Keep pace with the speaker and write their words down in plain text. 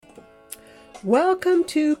Welcome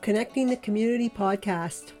to Connecting the Community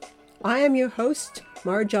podcast. I am your host,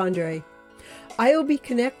 Marj. I will be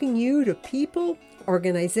connecting you to people,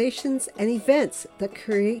 organizations, and events that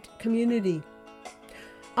create community.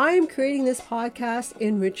 I am creating this podcast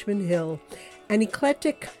in Richmond Hill, an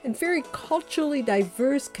eclectic and very culturally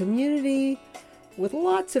diverse community with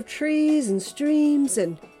lots of trees and streams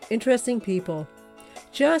and interesting people,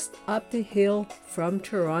 just up the hill from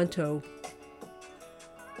Toronto.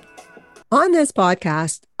 On this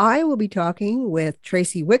podcast, I will be talking with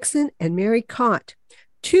Tracy Wixon and Mary Kot,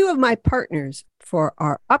 two of my partners for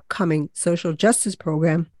our upcoming social justice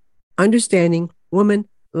program, Understanding Woman,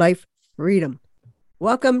 Life, Freedom.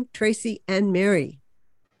 Welcome, Tracy and Mary.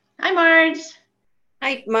 Hi, Marj.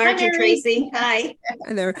 Hi, Marj and Tracy. Hi.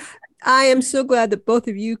 Hi there. I am so glad that both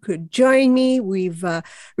of you could join me. We've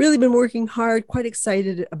really been working hard, quite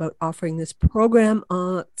excited about offering this program.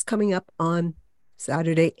 It's coming up on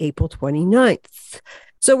Saturday, April 29th.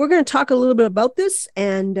 So we're going to talk a little bit about this.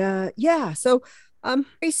 And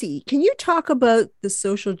Tracy, can you talk about the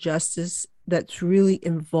social justice that's really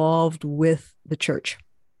involved with the church?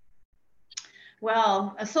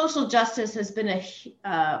 Well, social justice has been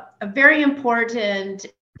a very important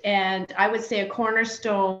and I would say a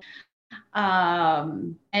cornerstone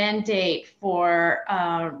mandate for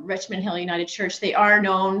Richmond Hill United Church. They are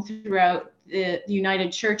known throughout the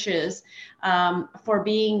United Churches for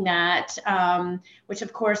being that, which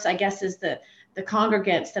of course I guess is the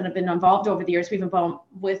congregants that have been involved over the years. We've been involved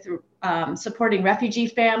with supporting refugee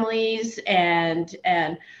families and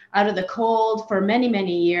out of the cold for many,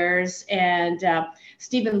 many years, and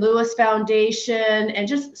Stephen Lewis Foundation, and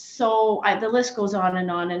just so the list goes on.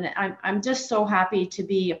 And I'm just so happy to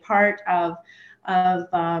be a part of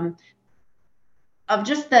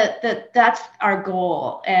just that's our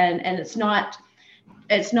goal, and it's not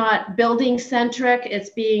building centric, it's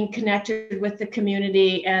being connected with the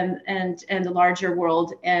community and the larger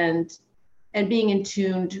world, and being in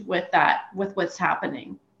tuned with what's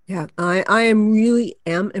happening. Yeah, I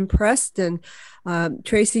am impressed. And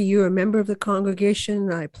Tracy, you're a member of the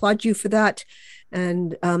congregation. I applaud you for that.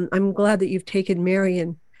 And I'm glad that you've taken Mary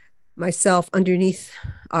and myself underneath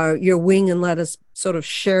your wing and let us sort of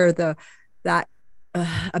share that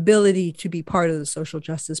ability to be part of the social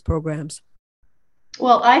justice programs.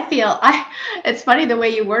 Well, it's funny the way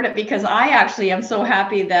you word it, because I actually am so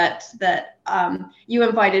happy that you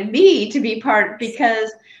invited me to be part,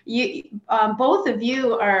 because you both of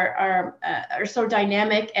you are so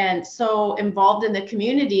dynamic and so involved in the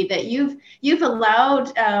community that you've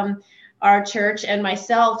allowed our church and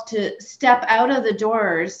myself to step out of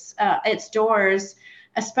its doors.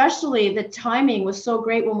 Especially the timing was so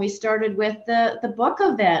great when we started with the book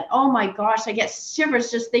event. Oh my gosh, I get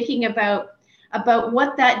shivers just thinking about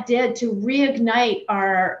what that did to reignite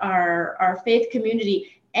our faith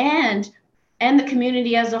community and the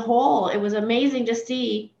community as a whole. It was amazing to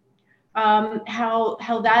see how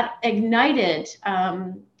that ignited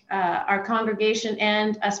our congregation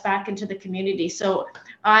and us back into the community. So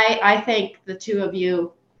I thank the two of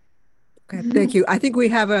you. Okay, thank you. I think we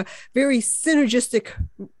have a very synergistic,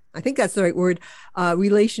 I think that's the right word,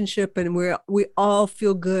 relationship, and we all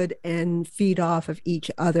feel good and feed off of each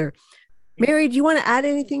other. Mary, do you want to add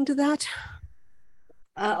anything to that?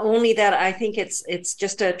 Only that I think it's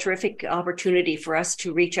just a terrific opportunity for us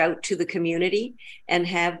to reach out to the community and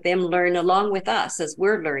have them learn along with us as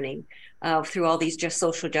we're learning through all these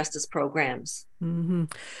social justice programs. Mm-hmm.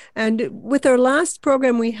 And with our last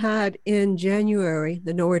program we had in January,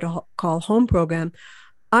 the Nowhere to Call Home program,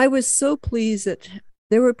 I was so pleased that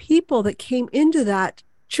there were people that came into that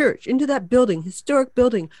church, into that building, historic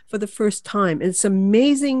building, for the first time. It's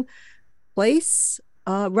amazing place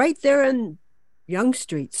right there in Yonge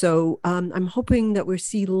Street. So I'm hoping that we'll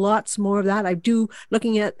see lots more of that. I do,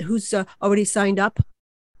 looking at who's already signed up,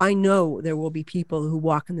 I know there will be people who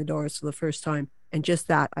walk in the doors for the first time. And just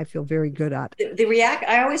that, I feel very good at.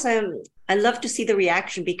 I love to see the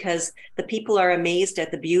reaction, because the people are amazed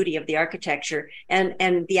at the beauty of the architecture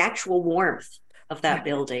and the actual warmth of that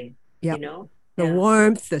building. Yeah. You know? The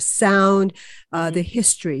warmth, the sound, the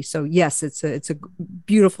history. So yes, it's a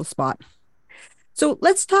beautiful spot. So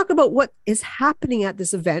let's talk about what is happening at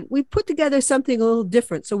this event. We put together something a little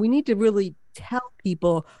different. So we need to really tell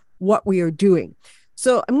people what we are doing.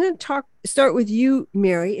 So I'm going to start with you,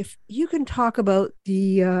 Mary, if you can talk about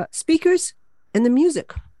the speakers and the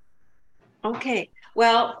music. Okay.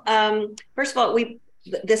 Well, first of all,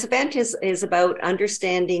 this event is about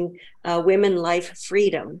understanding women, life,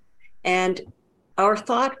 freedom. And our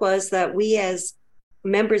thought was that we as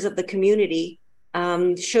members of the community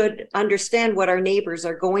should understand what our neighbors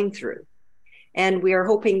are going through. And we are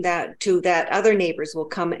hoping that other neighbors will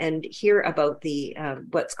come and hear about the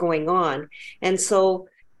what's going on. And so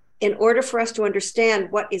in order for us to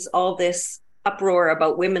understand what is all this uproar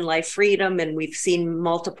about women, life, freedom, and we've seen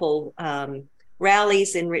multiple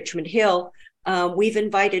rallies in Richmond Hill, we've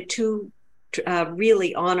invited two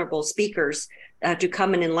really honorable speakers to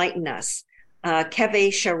come and enlighten us. Keveh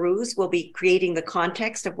Sharouz will be creating the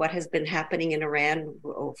context of what has been happening in Iran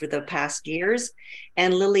over the past years,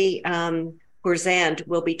 and Lily Gourzand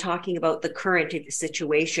will be talking about the current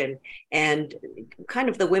situation and kind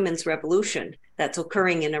of the women's revolution that's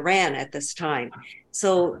occurring in Iran at this time.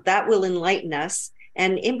 So that will enlighten us.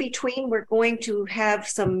 And in between, we're going to have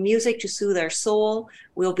some music to soothe our soul.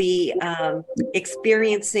 We'll be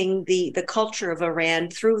experiencing the culture of Iran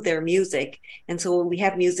through their music. And so we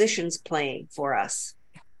have musicians playing for us.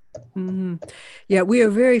 Mm-hmm. Yeah, we are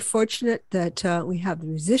very fortunate that we have the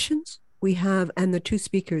musicians, and the two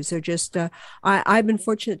speakers are just, I've been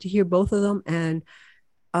fortunate to hear both of them, and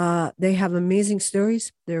they have amazing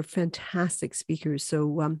stories. They're fantastic speakers.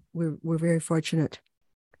 So we're very fortunate.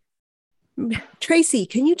 Tracy,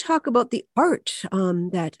 can you talk about the art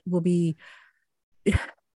that will be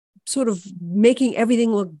sort of making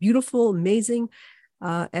everything look beautiful, amazing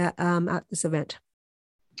at this event?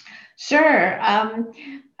 Sure. I'm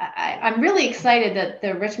really excited that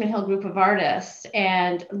the Richmond Hill group of artists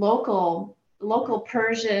and local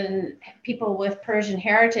Persian people with Persian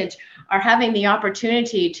heritage are having the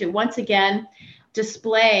opportunity to once again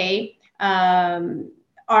display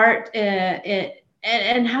art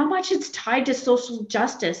and how much it's tied to social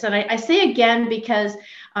justice. And I say again because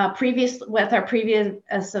our previous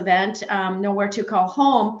event, Nowhere to Call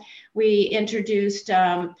Home, we introduced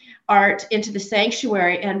art into the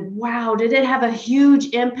sanctuary, and wow, did it have a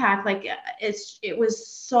huge impact. Like it was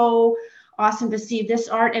so awesome to see this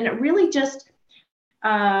art, and it really just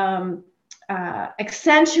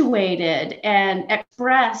accentuated and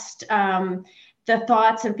expressed the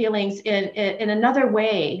thoughts and feelings in another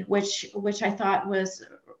way, which I thought was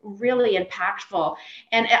really impactful.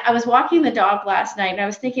 And I was walking the dog last night, and I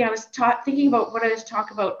was thinking about what I was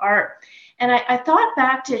talking about art. And I thought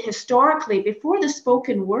back to historically, before the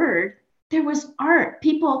spoken word, there was art.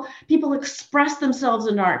 People express themselves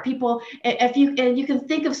in art. People, and you can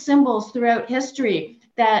think of symbols throughout history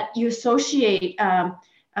that you associate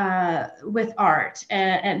with art,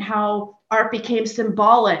 and how art became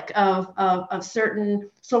symbolic of certain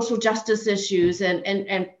social justice issues and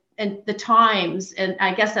the times. And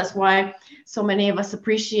I guess that's why so many of us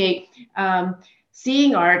appreciate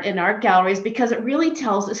seeing art in art galleries, because it really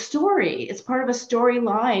tells a story. It's part of a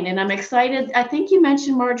storyline. And I'm excited. I think you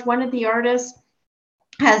mentioned, Marj, one of the artists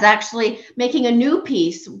has actually making a new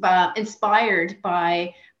piece inspired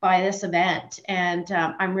by this event. And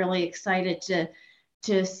I'm really excited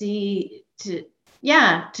to see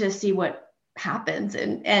what happens.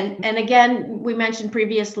 And again, we mentioned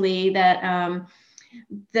previously that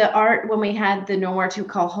the art, when we had the Nowhere to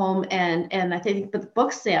Call Home and I think the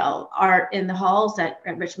book sale, art in the halls at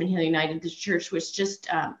Richmond Hill United, the church, was just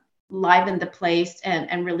livened the place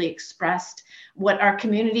and really expressed what our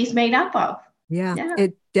community is made up of. Yeah,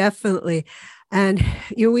 it definitely. And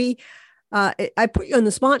I put you on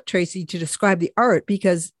the spot, Tracy, to describe the art,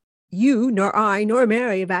 because you, nor I, nor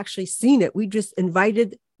Mary have actually seen it. We just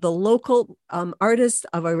invited the local artists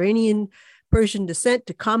of Iranian Persian descent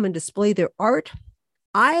to come and display their art.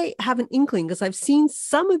 I have an inkling, because I've seen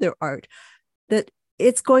some of their art, that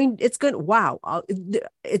it's going to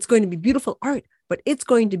be beautiful art, but it's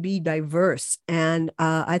going to be diverse. And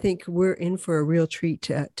I think we're in for a real treat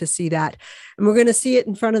to see that. And we're going to see it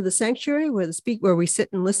in front of the sanctuary where we sit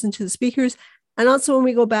and listen to the speakers. And also when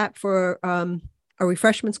we go back for a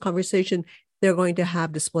refreshments conversation, they're going to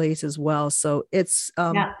have displays as well. So it's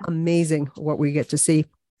amazing what we get to see.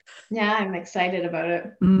 Yeah, I'm excited about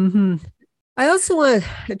it. Mm-hmm. I also want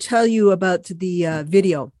to tell you about the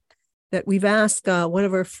video that we've asked one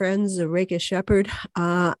of our friends, Reka Shepherd,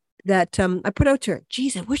 that I put out to her.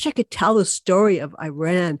 Geez, I wish I could tell the story of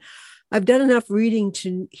Iran. I've done enough reading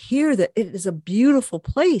to hear that it is a beautiful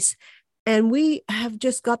place. And we have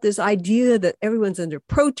just got this idea that everyone's under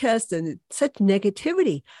protest and such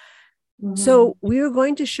negativity. Mm-hmm. So we are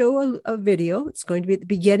going to show a video. It's going to be at the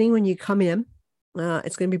beginning when you come in.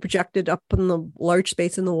 It's going to be projected up on the large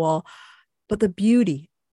space in the wall. But the beauty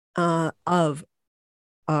of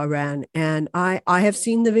Iran. And I have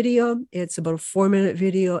seen the video. It's about a 4-minute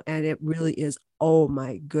video, and it really is, oh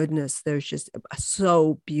my goodness, there's just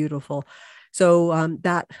so beautiful. So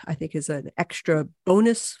that, I think, is an extra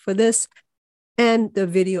bonus for this. And the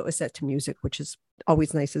video is set to music, which is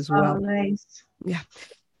always nice as well. Oh, nice. Yeah.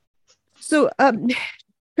 So,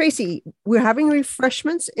 Tracy, we're having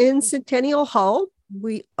refreshments in Centennial Hall.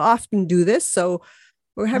 We often do this, so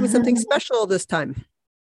we're having something special this time.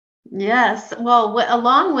 Yes. Well,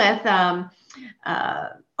 along with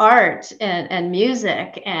art and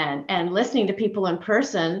music and listening to people in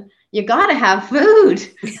person, you got to have food.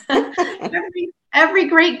 every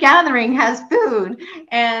great gathering has food,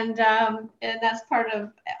 and that's part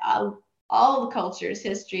of all the culture's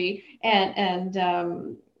history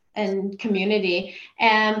and community.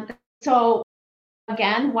 And so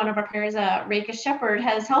again, one of our players, Reka Shepherd,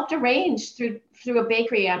 has helped arrange through a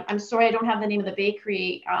bakery. I'm sorry, I don't have the name of the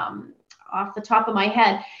bakery off the top of my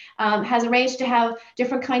head. Has arranged to have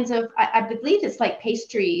different kinds of, I believe it's like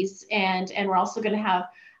pastries, and we're also going to have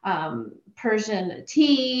Persian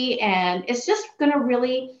tea, and it's just going to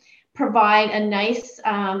really provide a nice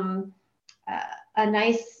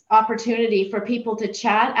opportunity for people to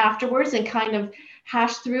chat afterwards and kind of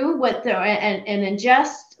hash through what and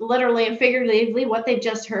ingest literally and figuratively what they've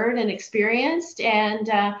just heard and experienced. And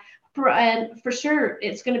for sure,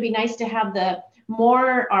 it's going to be nice to have the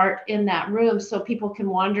more art in that room so people can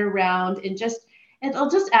wander around and it'll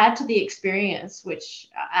just add to the experience,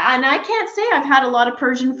 and I can't say I've had a lot of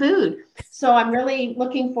Persian food. So I'm really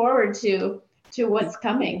looking forward to what's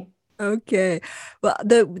coming. Okay. Well,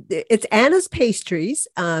 it's Anna's Pastries.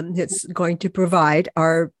 It's going to provide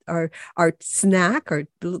our snack, our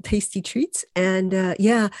little tasty treats. And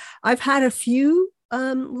I've had a few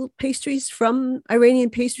little pastries from Iranian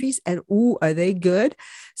Pastries, and are they good?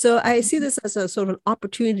 So I see this as a sort of an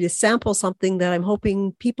opportunity to sample something that I'm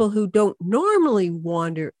hoping people who don't normally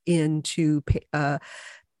wander into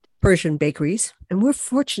Persian bakeries, and we're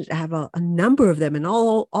fortunate to have a number of them and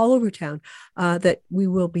all over town, that we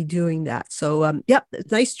will be doing that. So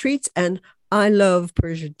it's nice treats, and I love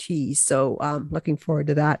Persian tea, so looking forward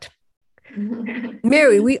to that.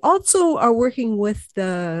 Mary, we also are working with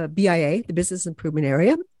the BIA, the Business Improvement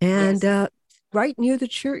Area, and yes, right near the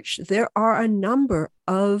church there are a number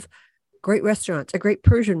of great restaurants, great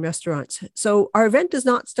Persian restaurants. So our event does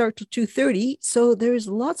not start till 2:30, so there's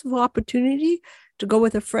lots of opportunity to go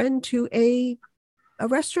with a friend to a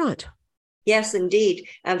restaurant. Yes, indeed.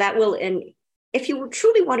 And that will, and if you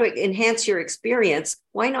truly want to enhance your experience,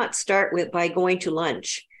 why not start by going to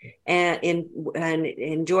lunch and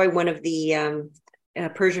enjoy one of the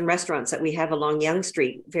Persian restaurants that we have along Yonge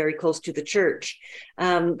Street, very close to the church.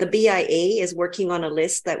 The BIA is working on a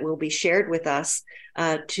list that will be shared with us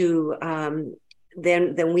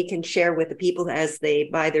then we can share with the people as they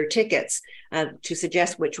buy their tickets to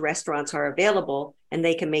suggest which restaurants are available, and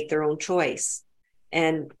they can make their own choice.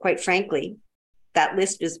 And quite frankly, that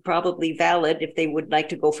list is probably valid if they would like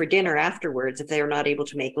to go for dinner afterwards, if they are not able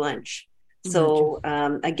to make lunch. So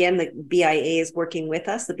again, the BIA is working with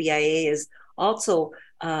us. The BIA is also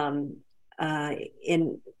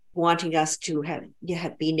in wanting us to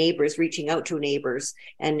be neighbors, reaching out to neighbors,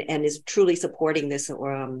 and is truly supporting this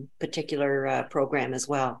particular program as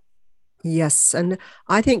well. Yes. And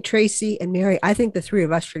I think Tracy and Mary, I think the three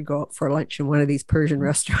of us should go out for lunch in one of these Persian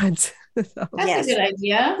restaurants. That's a good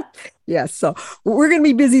idea. Yes. So we're going to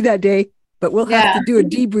be busy that day, but we'll have to do a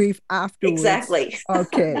debrief afterwards. Exactly.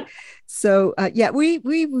 Okay. So we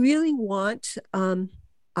really want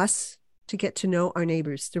us to get to know our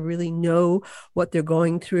neighbors, to really know what they're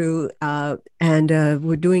going through. And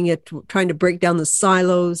we're doing it, trying to break down the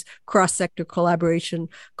silos, cross-sector collaboration,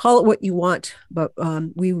 call it what you want. But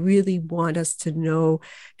we really want us to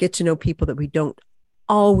get to know people that we don't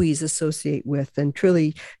always associate with, and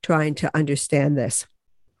truly trying to understand this.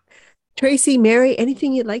 Tracy, Mary,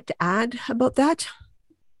 anything you'd like to add about that?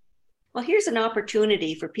 Well, here's an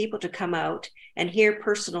opportunity for people to come out and hear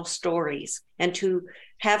personal stories and to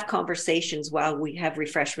have conversations while we have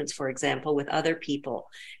refreshments, for example, with other people.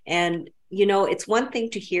 And, it's one thing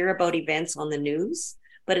to hear about events on the news,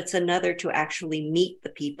 but it's another to actually meet the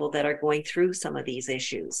people that are going through some of these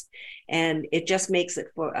issues. And it just makes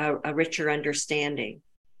it for a richer understanding.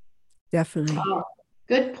 Definitely. Oh,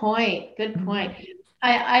 good point. Good point.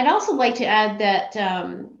 I'd also like to add that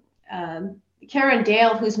Karen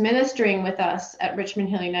Dale, who's ministering with us at Richmond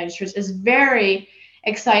Hill United Church, is very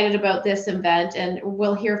excited about this event, and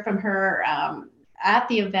we'll hear from her at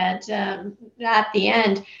the event at the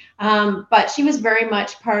end. But she was very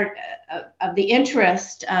much part of the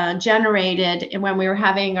interest generated when we were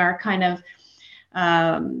having our kind of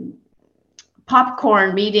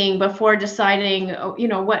popcorn meeting before deciding,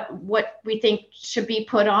 what we think should be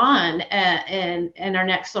put on in our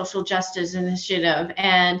next social justice initiative.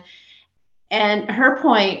 And her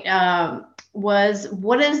point was,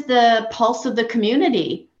 what is the pulse of the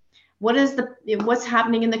community? what's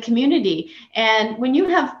happening in the community. And when you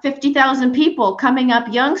have 50,000 people coming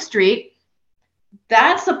up Yonge Street,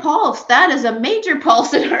 that's a pulse. That is a major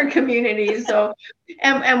pulse in our community. So,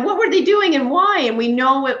 and what were they doing and why? And we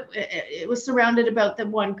know it was surrounded about the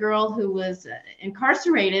one girl who was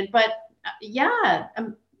incarcerated. But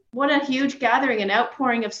what a huge gathering, an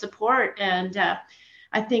outpouring of support. And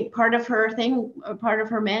I think part of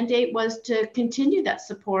her mandate was to continue that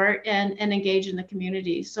support and engage in the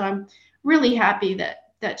community. So I'm really happy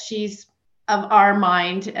that she's of our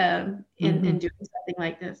mind in doing something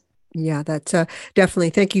like this. Yeah, that's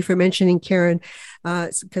definitely. Thank you for mentioning Karen,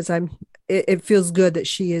 because it feels good that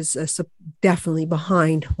she is definitely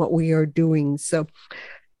behind what we are doing. So,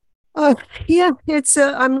 yeah, it's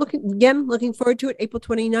I'm looking forward to it. April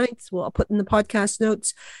 29th. Well, I'll put in the podcast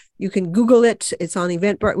notes. You can Google it. It's on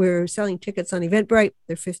Eventbrite. We're selling tickets on Eventbrite.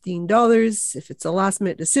 They're $15. If it's a last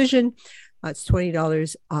minute decision, it's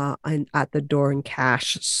 $20 and at the door in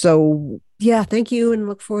cash. So yeah, thank you, and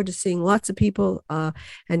look forward to seeing lots of people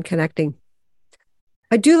and connecting.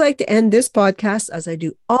 I do like to end this podcast, as I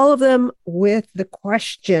do all of them, with the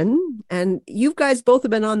question. And you guys both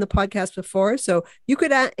have been on the podcast before, so you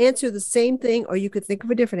could answer the same thing, or you could think of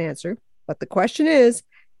a different answer. But the question is,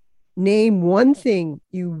 name one thing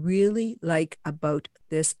you really like about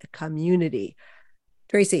this community.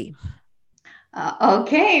 Tracy.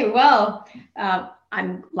 Okay, well,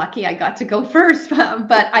 I'm lucky I got to go first,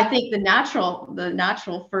 but I think the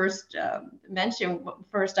natural first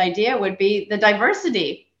idea would be the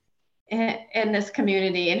diversity in this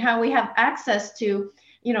community and how we have access to,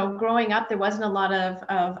 growing up, there wasn't a lot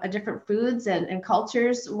of different foods and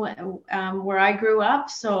cultures where I grew up.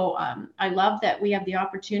 So I love that we have the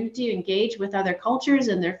opportunity to engage with other cultures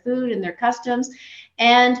and their food and their customs.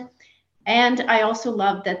 And I also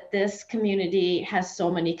love that this community has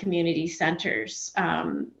so many community centers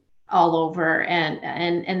all over,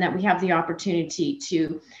 and that we have the opportunity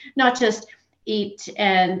to not just eat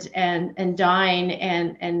and dine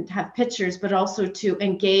and have pictures, but also to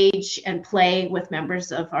engage and play with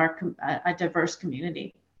members of a diverse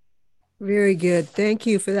community. Very good. Thank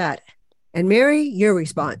you for that. And Mary, your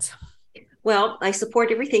response. Well, I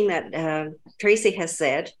support everything that Tracy has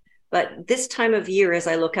said. But this time of year, as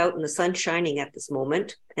I look out and the sun's shining at this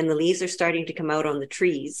moment, and the leaves are starting to come out on the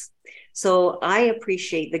trees. So I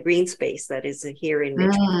appreciate the green space that is here in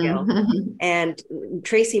Richmond Hill. And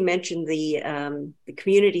Tracy mentioned the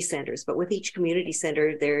community centers, but with each community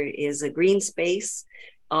center, there is a green space.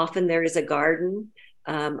 Often there is a garden.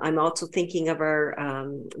 I'm also thinking of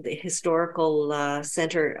the historical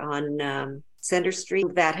center on Center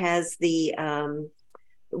Street that has the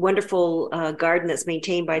wonderful garden that's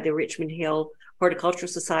maintained by the Richmond Hill Horticultural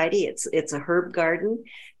Society. It's a herb garden,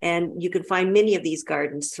 and you can find many of these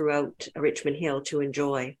gardens throughout Richmond Hill to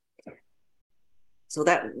enjoy. So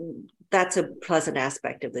that's a pleasant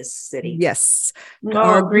aspect of this city. Yes.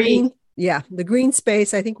 Our green. Yeah, the green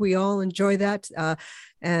space. I think we all enjoy that.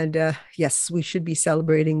 And yes, we should be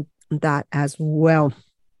celebrating that as well.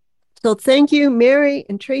 So thank you, Mary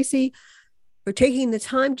and Tracy, for taking the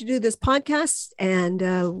time to do this podcast. And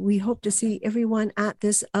we hope to see everyone at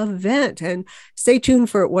this event. And stay tuned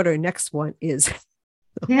for what our next one is.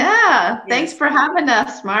 Yeah. Thanks for having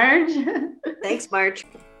us, Marj. Thanks, Marj.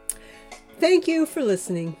 Thank you for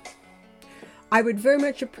listening. I would very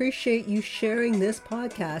much appreciate you sharing this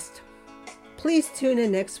podcast. Please tune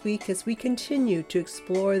in next week as we continue to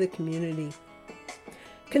explore the community.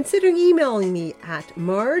 Consider emailing me at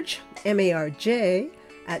Marj, M-A-R-J,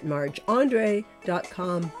 at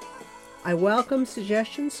marjandre.com. I welcome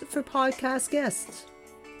suggestions for podcast guests.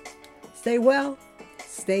 Stay well,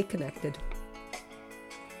 stay connected.